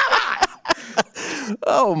 Come on.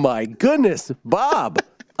 Oh, my goodness. Bob,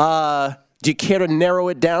 do you care to narrow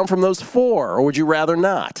it down from those 4, or would you rather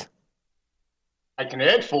not? I can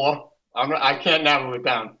add 4. I can't narrow it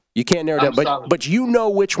down. You can't narrow it down, but you know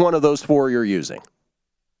which one of those 4 you're using.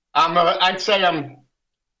 I'd say I'm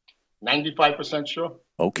 95% sure.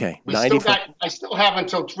 Okay. I still have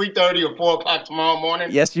until 3:30 or 4 o'clock tomorrow morning.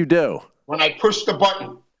 Yes, you do. When I push the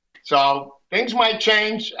button. So things might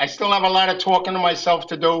change. I still have a lot of talking to myself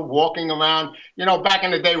to do, walking around. You know, back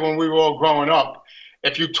in the day when we were all growing up,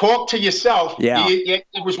 if you talk to yourself, it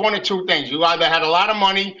was one of 2 things. You either had a lot of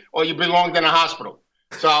money or you belonged in a hospital.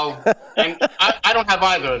 So, and I don't have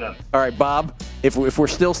either of them. All right, Bob, if we're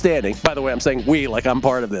still standing, by the way, I'm saying we, like I'm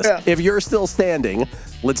part of this. Yeah. If you're still standing,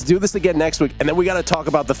 let's do this again next week, and then we got to talk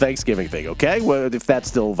about the Thanksgiving thing, okay? Well, if that's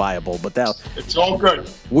still viable. But now, it's all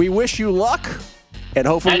good. We wish you luck, and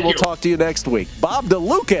hopefully we'll talk to you next week. Bob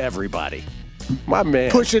DeLuca, everybody. My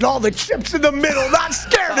man. Pushing all the chips in the middle, not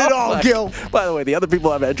scared at all, Gil. By the way, the other people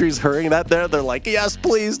have entries hurrying that there. They're like, yes,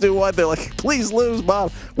 please do what? They're like, please lose,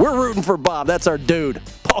 Bob. We're rooting for Bob. That's our dude.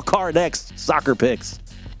 Paul Carr next. Soccer picks.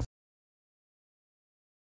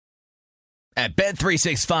 At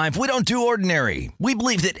Bet365, we don't do ordinary. We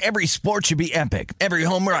believe that every sport should be epic. Every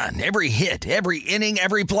home run, every hit, every inning,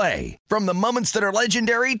 every play. From the moments that are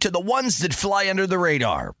legendary to the ones that fly under the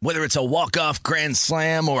radar. Whether it's a walk-off grand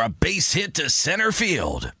slam or a base hit to center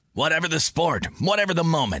field. Whatever the sport, whatever the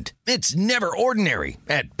moment. It's never ordinary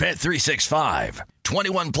at Bet365.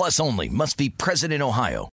 21 plus only. Must be present in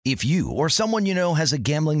Ohio. If you or someone you know has a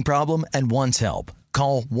gambling problem and wants help,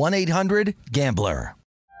 call 1-800-GAMBLER.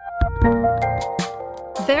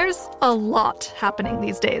 There's a lot happening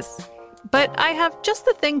these days, but I have just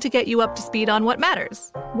the thing to get you up to speed on what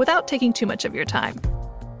matters without taking too much of your time.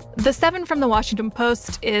 The 7 from the Washington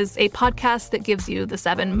Post is a podcast that gives you the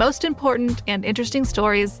 7 most important and interesting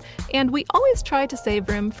stories, and we always try to save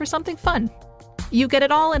room for something fun. You get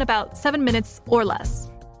it all in about 7 minutes or less.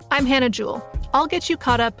 I'm Hannah Jewell. I'll get you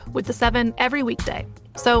caught up with the 7 every weekday.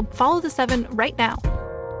 So follow the 7 right now.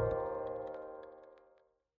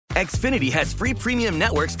 Xfinity has free premium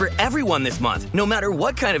networks for everyone this month, no matter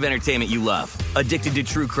what kind of entertainment you love. Addicted to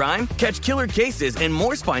true crime? Catch killer cases and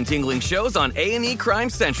more spine-tingling shows on A&E Crime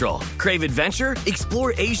Central. Crave adventure?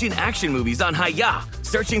 Explore Asian action movies on Hi-YAH.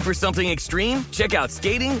 Searching for something extreme? Check out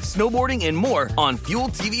skating, snowboarding, and more on Fuel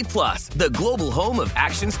TV Plus, the global home of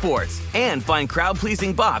action sports. And find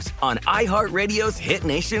crowd-pleasing bops on iHeartRadio's Hit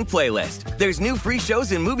Nation playlist. There's new free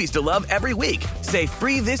shows and movies to love every week. Say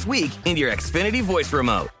free this week in your Xfinity voice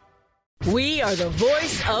remote. We are the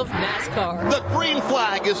voice of NASCAR. The green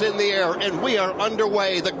flag is in the air, and we are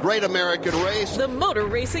underway. The Great American Race. The Motor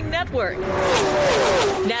Racing Network.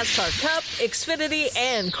 NASCAR Cup, Xfinity,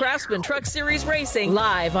 and Craftsman Truck Series Racing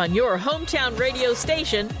live on your hometown radio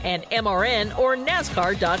station and MRN or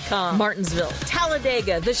NASCAR.com. Martinsville,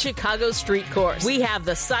 Talladega, the Chicago Street Course. We have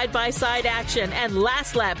the side-by-side action and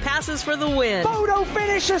last lap passes for the win. Photo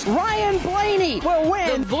finishes. Ryan Blaney will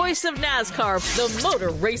win. The voice of NASCAR, the Motor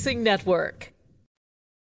Racing Network. A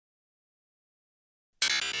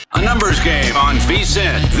numbers game on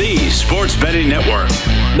VSiN, the sports betting network.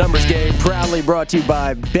 Numbers game proudly brought to you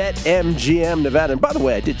by BetMGM Nevada. And by the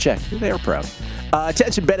way, I did check. They are proud.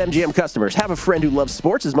 Attention BetMGM customers. Have a friend who loves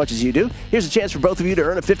sports as much as you do. Here's a chance for both of you to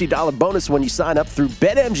earn a $50 bonus when you sign up through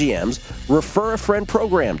BetMGM's Refer a Friend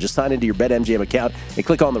program. Just sign into your BetMGM account and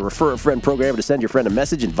click on the Refer a Friend program to send your friend a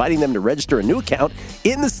message inviting them to register a new account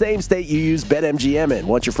in the same state you use BetMGM in.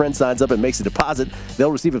 Once your friend signs up and makes a deposit,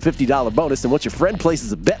 they'll receive a $50 bonus. And once your friend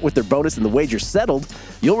places a bet with their bonus and the wager settled,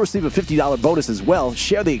 you'll receive a $50 bonus as well.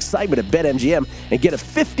 Share the excitement of BetMGM and get a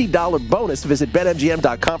 $50 bonus. Visit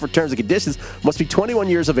BetMGM.com for terms and conditions. Must be 21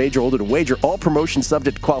 years of age or older to wager. All promotions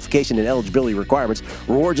subject to qualification and eligibility requirements.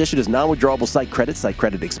 Rewards issued as non-withdrawable site credit. Site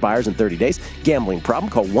credit expires in 30 days. Gambling problem?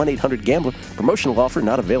 Call 1-800-GAMBLER. Promotional offer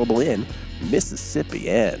not available in Mississippi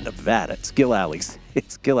and Nevada. It's Gil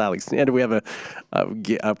Alexander. We have I'm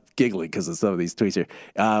giggling because of some of these tweets here.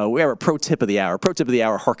 We have a pro tip of the hour. Pro tip of the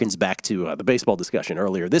hour harkens back to the baseball discussion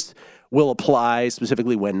earlier. This will apply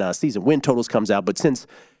specifically when season win totals comes out, but since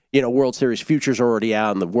World Series futures are already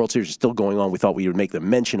out and the World Series is still going on, we thought we would make the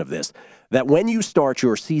mention of this, that when you start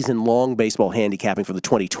your season-long baseball handicapping for the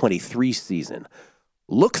 2023 season,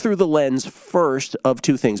 look through the lens first of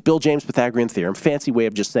two things. Bill James Pythagorean theorem, fancy way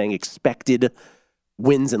of just saying expected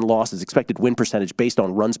wins and losses, expected win percentage based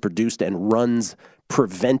on runs produced and runs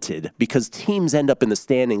prevented, because teams end up in the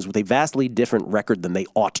standings with a vastly different record than they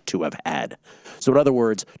ought to have had. So in other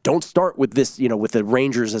words, don't start with this, with the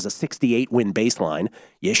Rangers as a 68-win baseline.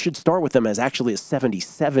 You should start with them as actually a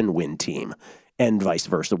 77-win team, and vice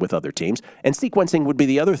versa with other teams. And sequencing would be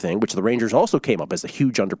the other thing, which the Rangers also came up as a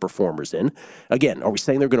huge underperformers in. Again, are we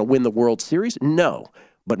saying they're going to win the World Series? No.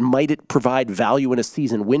 But might it provide value in a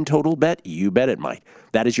season win total bet? You bet it might.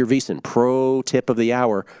 That is your VSiN pro tip of the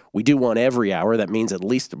hour. We do one every hour. That means at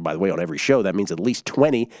least, by the way, on every show, that means at least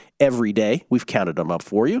 20 every day. We've counted them up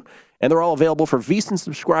for you. And they're all available for VSiN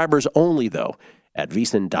subscribers only, though, at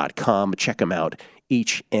VSiN.com. Check them out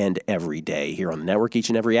each and every day here on the network, each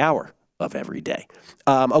and every hour of every day.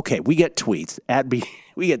 Okay, we get tweets at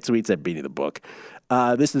Beanie the Book.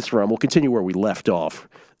 This is from, we'll continue where we left off.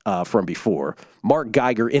 From before. Mark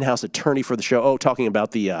Geiger, in-house attorney for the show, talking about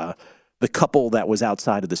the couple that was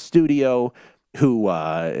outside of the studio, who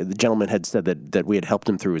the gentleman had said that we had helped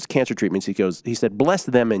him through his cancer treatments. He said, bless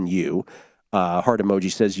them and you. Heart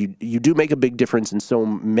emoji says, you do make a big difference in so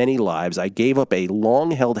many lives. I gave up a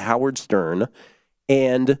long-held Howard Stern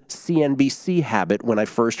and CNBC habit when I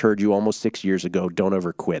first heard you almost 6 years ago. Don't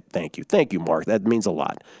ever quit. Thank you. Thank you, Mark. That means a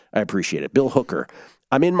lot. I appreciate it. Bill Hooker,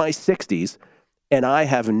 I'm in my 60s. And I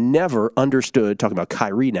have never understood, talking about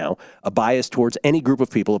Kyrie now, a bias towards any group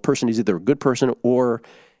of people. A person is either a good person or,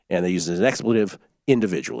 and they use it as an expletive,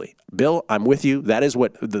 individually. Bill, I'm with you. That is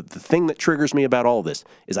what the thing that triggers me about all of this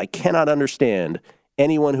is I cannot understand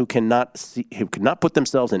anyone who cannot put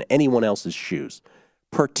themselves in anyone else's shoes,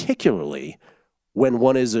 particularly when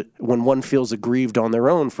one feels aggrieved on their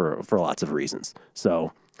own for lots of reasons.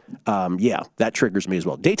 So, yeah, that triggers me as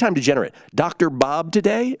well. Daytime Degenerate. Dr. Bob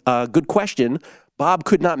today? Good question. Bob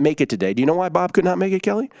could not make it today. Do you know why Bob could not make it,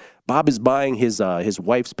 Kelly? Bob is buying his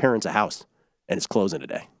wife's parents a house, and it's closing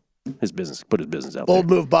today. Put his business out there. Bold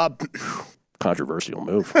move, Bob. Controversial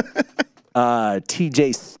move.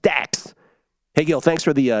 TJ Stacks. Hey, Gil, thanks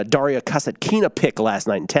for the Daria Kasatkina pick last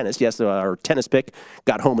night in tennis. Yes, our tennis pick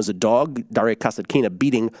got home as a dog. Daria Kasatkina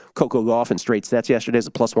beating Coco Gauff in straight sets yesterday as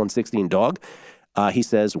a plus 116 dog. He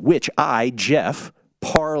says, which I, Jeff,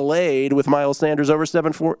 parlayed with Miles Sanders over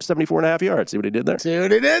 74.5 yards. See what he did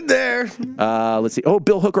there? Let's see. Oh,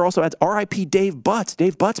 Bill Hooker also adds R.I.P. Dave Butts.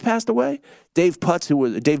 Dave Butts passed away? Dave Butts, who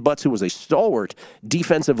was a stalwart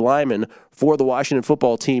defensive lineman for the Washington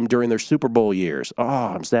football team during their Super Bowl years. Oh,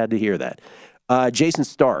 I'm sad to hear that. Jason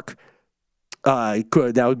Stark. Now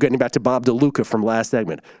getting back to Bob DeLuca from last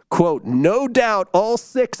segment. Quote, no doubt, all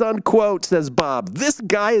six, unquote, says Bob. This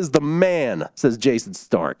guy is the man, says Jason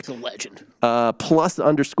Stark. He's a legend.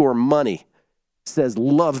 +_money says,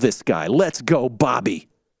 love this guy. Let's go, Bobby.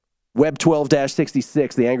 Web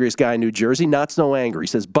 12-66, the angriest guy in New Jersey, not so angry,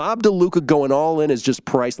 says, Bob DeLuca going all in is just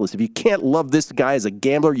priceless. If you can't love this guy as a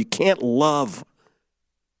gambler, you can't love.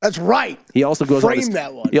 That's right. He also goes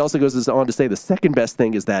on to say the second best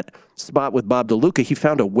thing is that spot with Bob DeLuca. He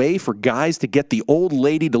found a way for guys to get the old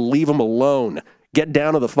lady to leave him alone. Get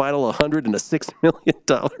down to the final 100 in a $6 million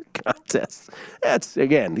contest. That's,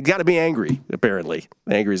 again, you got to be angry, apparently.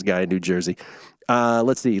 The angriest guy in New Jersey.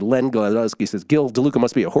 Let's see. Len Gladowski says, Gil, DeLuca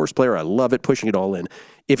must be a horse player. I love it. Pushing it all in.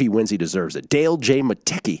 If he wins, he deserves it. Dale J.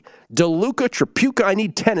 Matecki. DeLuca Trapuka, I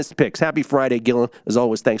need tennis picks. Happy Friday, Gil. As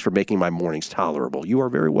always, thanks for making my mornings tolerable. You are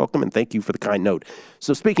very welcome, and thank you for the kind note.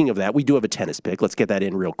 So speaking of that, we do have a tennis pick. Let's get that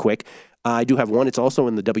in real quick. I do have one. It's also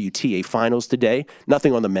in the WTA finals today.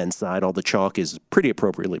 Nothing on the men's side. All the chalk is pretty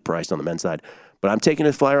appropriately priced on the men's side. But I'm taking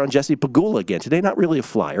a flyer on Jessie Pegula again. Today, not really a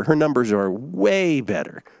flyer. Her numbers are way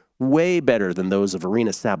better than those of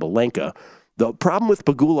Arina Sabalenka. The problem with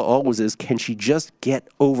Pegula always is, can she just get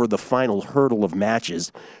over the final hurdle of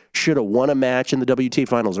matches? Should have won a match in the WTA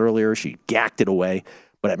finals earlier. She gacked it away.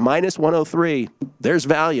 But at -103, there's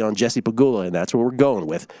value on Jessie Pegula, and that's what we're going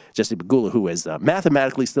with. Jessie Pegula, who is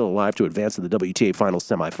mathematically still alive to advance to the WTA finals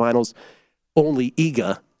semifinals. Only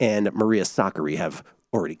Iga and Maria Sakkari have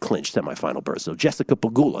already clinched semifinal berth. So Jessica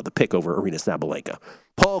Pegula, the pick over Arena Sabalenka.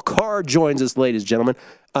 Paul Carr joins us, ladies and gentlemen.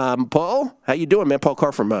 Paul, how you doing, man? Paul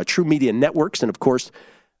Carr from True Media Networks and, of course,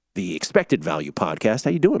 the Expected Value podcast.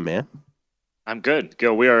 How you doing, man? I'm good.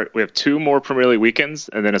 Gil, we have 2 more Premier League weekends,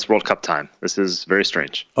 and then it's World Cup time. This is very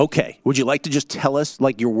strange. Okay. Would you like to just tell us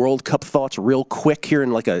your World Cup thoughts real quick here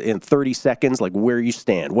in 30 seconds, where you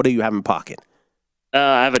stand? What do you have in pocket?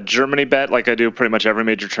 I have a Germany bet like I do pretty much every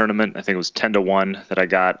major tournament. I think it was 10-1 that I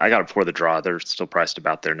got. I got it before the draw. They're still priced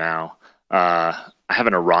about there now. I have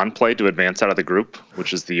an Iran play to advance out of the group,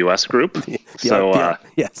 which is the U.S. group.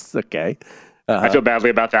 Yes, okay. I feel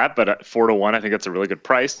badly about that, but at 4-1, I think that's a really good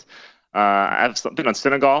price. I have something on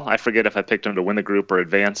Senegal. I forget if I picked them to win the group or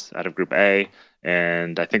advance out of Group A,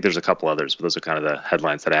 and I think there's a couple others, but those are kind of the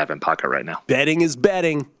headlines that I have in pocket right now. Betting is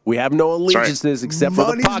betting. We have no allegiances except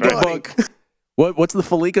for the pocketbook. What's the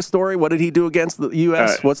Felica story? What did he do against the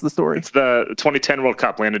U.S.? What's the story? It's the 2010 World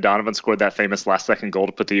Cup. Landon Donovan scored that famous last-second goal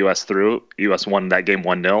to put the U.S. through. U.S. won that game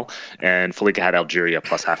 1-0, and Felica had Algeria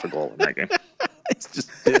plus half a goal in that game. It's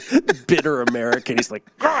just bitter American. He's like,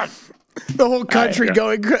 God. The whole country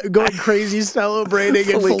going crazy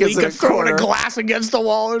celebrating, and Felica throwing a glass against the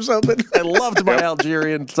wall or something. I loved my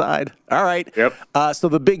Algerian side. All right. Yep. So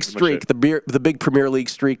the big streak, the big Premier League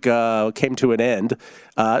streak came to an end.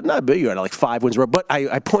 Not big. You had 5 wins. But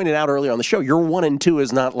I pointed out earlier on the show, your 1-2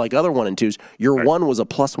 is not like other 1-2s. Your one was a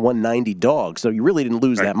plus 190 dog, so you really didn't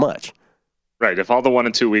lose that much. Right. If all the 1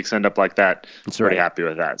 and 2 weeks end up like that, I'm pretty happy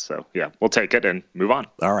with that. So, yeah, we'll take it and move on.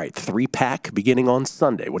 All right. 3-pack beginning on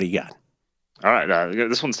Sunday. What do you got? All right.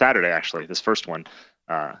 This one's Saturday, actually, this first one.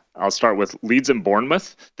 I'll start with Leeds and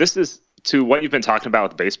Bournemouth. This is to what you've been talking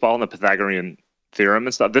about with baseball and the Pythagorean theorem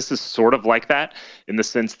and stuff. This is sort of like that in the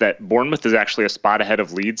sense that Bournemouth is actually a spot ahead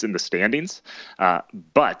of Leeds in the standings.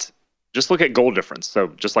 But just look at goal difference. So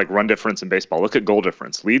just like run difference in baseball, look at goal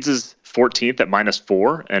difference. Leeds is 14th at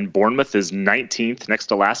 -4, and Bournemouth is 19th, next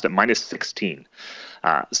to last, at -16.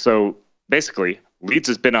 So basically, Leeds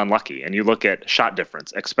has been unlucky, and you look at shot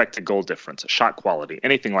difference, expected goal difference, shot quality,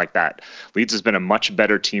 anything like that. Leeds has been a much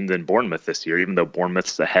better team than Bournemouth this year, even though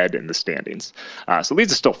Bournemouth's ahead in the standings. So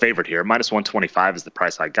Leeds is still favored here. -125 is the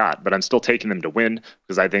price I got, but I'm still taking them to win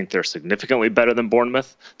because I think they're significantly better than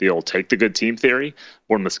Bournemouth. The old take the good team theory.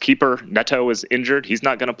 Bournemouth's keeper, Neto, is injured. He's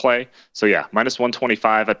not going to play. So yeah,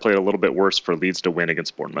 -125. I played a little bit worse for Leeds to win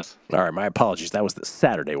against Bournemouth. All right, my apologies. That was the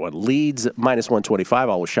Saturday one. Leeds -125.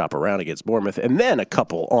 Always shop around against Bournemouth. And then a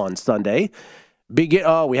couple on Sunday. We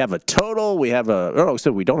have a total. We have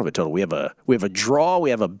so we don't have a total. We have a draw. We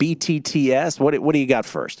have a BTTS. What do you got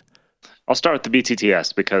first? I'll start with the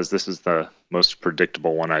BTTS because this is the most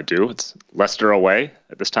predictable one I do. It's Leicester away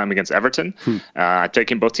at this time against Everton. I'm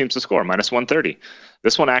taking both teams to score, -130.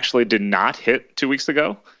 This one actually did not hit 2 weeks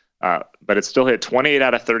ago, but it still hit 28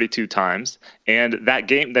 out of 32 times. And that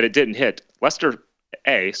game that it didn't hit, Leicester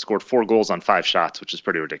A, scored 4 goals on 5 shots, which is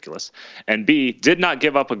pretty ridiculous. And B, did not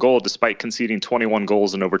give up a goal despite conceding 21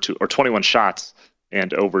 goals and 21 shots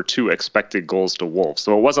and over 2 expected goals to Wolves.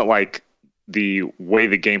 So it wasn't like the way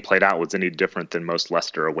the game played out was any different than most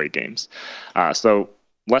Leicester away games. So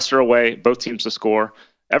Leicester away, both teams to score.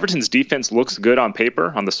 Everton's defense looks good on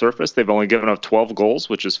paper, on the surface. They've only given up 12 goals,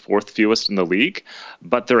 which is 4th fewest in the league.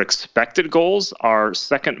 But their expected goals are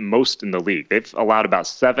 2nd most in the league. They've allowed about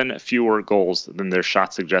 7 fewer goals than their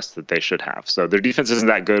shot suggests that they should have. So their defense isn't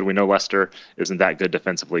that good. We know Leicester isn't that good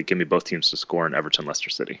defensively. Give me both teams to score in Everton-Leicester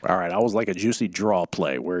City. All right, I was like a juicy draw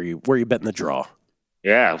play. Where are you betting the draw?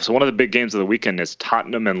 Yeah, so one of the big games of the weekend is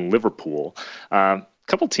Tottenham and Liverpool.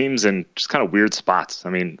 Couple teams in just kind of weird spots. I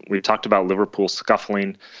mean, we've talked about Liverpool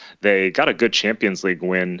scuffling. They got a good Champions League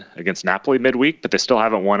win against Napoli midweek, but they still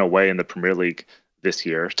haven't won away in the Premier League this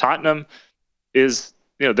year. Tottenham is,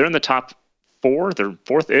 they're in the top 4. They're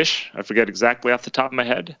 4th-ish. I forget exactly off the top of my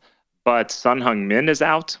head. But Son Heung-min is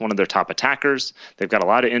out, one of their top attackers. They've got a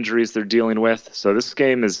lot of injuries they're dealing with. So this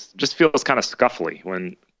game just feels kind of scuffly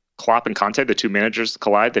when Klopp and Conte, the 2 managers,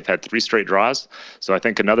 collide. They've had 3 straight draws. So I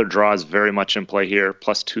think another draw is very much in play here.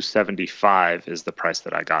 Plus 275 is the price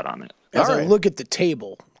that I got on it. As I look at the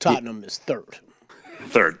table, Tottenham is 3rd.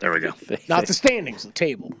 3rd, there we go. Not the standings, the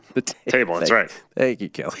table. The table, that's right. Thank you,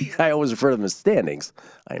 Kelly. I always refer to them as standings.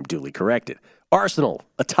 I am duly corrected. Arsenal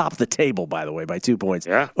atop the table, by the way, by 2 points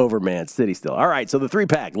over Man City still. All right, so the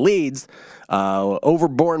 3-pack Leeds over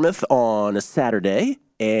Bournemouth on a Saturday.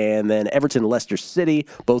 And then Everton, Leicester City,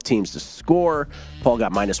 both teams to score. Paul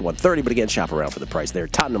got -130, but again, shop around for the price there.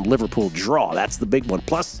 Tottenham, Liverpool draw. That's the big one.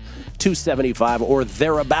 Plus 275 or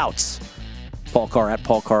thereabouts. Paul Carr at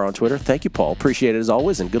Paul Carr on Twitter. Thank you, Paul. Appreciate it as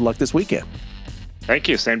always, and good luck this weekend. Thank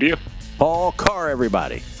you. Same to you. Paul Carr,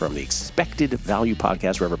 everybody, from the Expected Value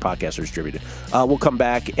Podcast, wherever podcasts are distributed. We'll come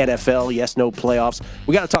back. NFL, yes, no playoffs.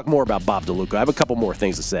 We got to talk more about Bob DeLuca. I have a couple more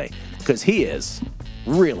things to say because he is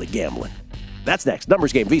really gambling. That's next.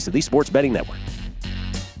 Numbers Game Visa, the Sports Betting Network.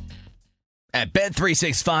 At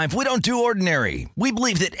Bet365, we don't do ordinary. We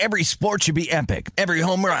believe that every sport should be epic. Every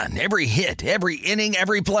home run, every hit, every inning,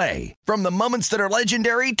 every play. From the moments that are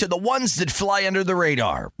legendary to the ones that fly under the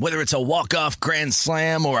radar. Whether it's a walk-off grand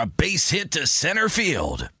slam or a base hit to center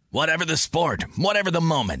field. Whatever the sport, whatever the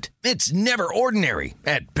moment. It's never ordinary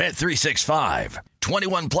at Bet365.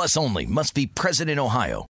 21 plus only. Must be present in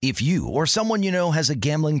Ohio. If you or someone you know has a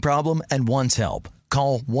gambling problem and wants help,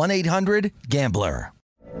 call 1-800-GAMBLER.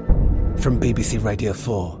 From BBC Radio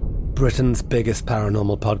 4, Britain's biggest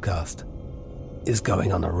paranormal podcast is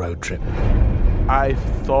going on a road trip. I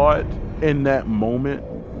thought in that moment,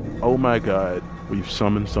 oh my God, we've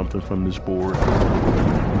summoned something from this board.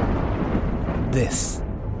 This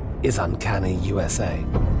is Uncanny USA.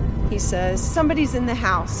 He says, somebody's in the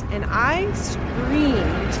house, and I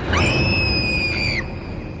screamed.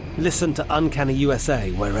 Listen to Uncanny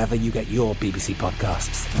USA wherever you get your BBC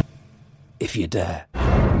podcasts, if you dare.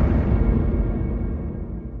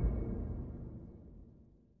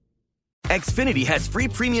 Xfinity has free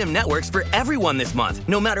premium networks for everyone this month,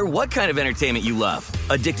 no matter what kind of entertainment you love.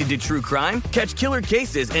 Addicted to true crime? Catch killer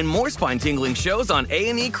cases and more spine-tingling shows on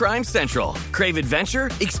A&E Crime Central. Crave adventure?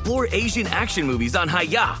 Explore Asian action movies on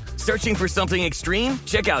Hi-YAH. Searching for something extreme?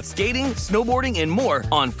 Check out skating, snowboarding, and more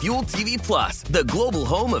on Fuel TV Plus, the global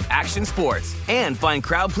home of action sports. And find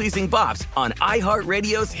crowd-pleasing bops on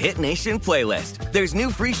iHeartRadio's Hit Nation playlist. There's new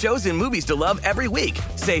free shows and movies to love every week.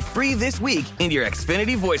 Say free this week in your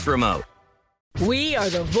Xfinity voice remote. We are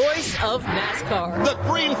the voice of NASCAR. The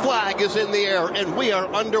green flag is in the air, and we are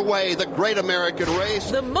underway. The Great American Race.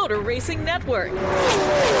 The Motor Racing Network.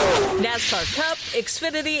 NASCAR Cup,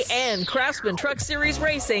 Xfinity, and Craftsman Truck Series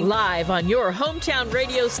Racing live on your hometown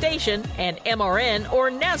radio station and MRN or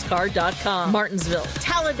NASCAR.com. Martinsville,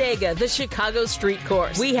 Talladega, the Chicago Street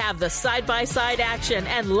Course. We have the side-by-side action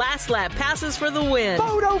and last lap passes for the win.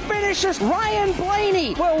 Photo finishes. Ryan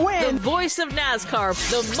Blaney will win. The voice of NASCAR,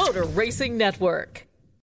 the Motor Racing Network.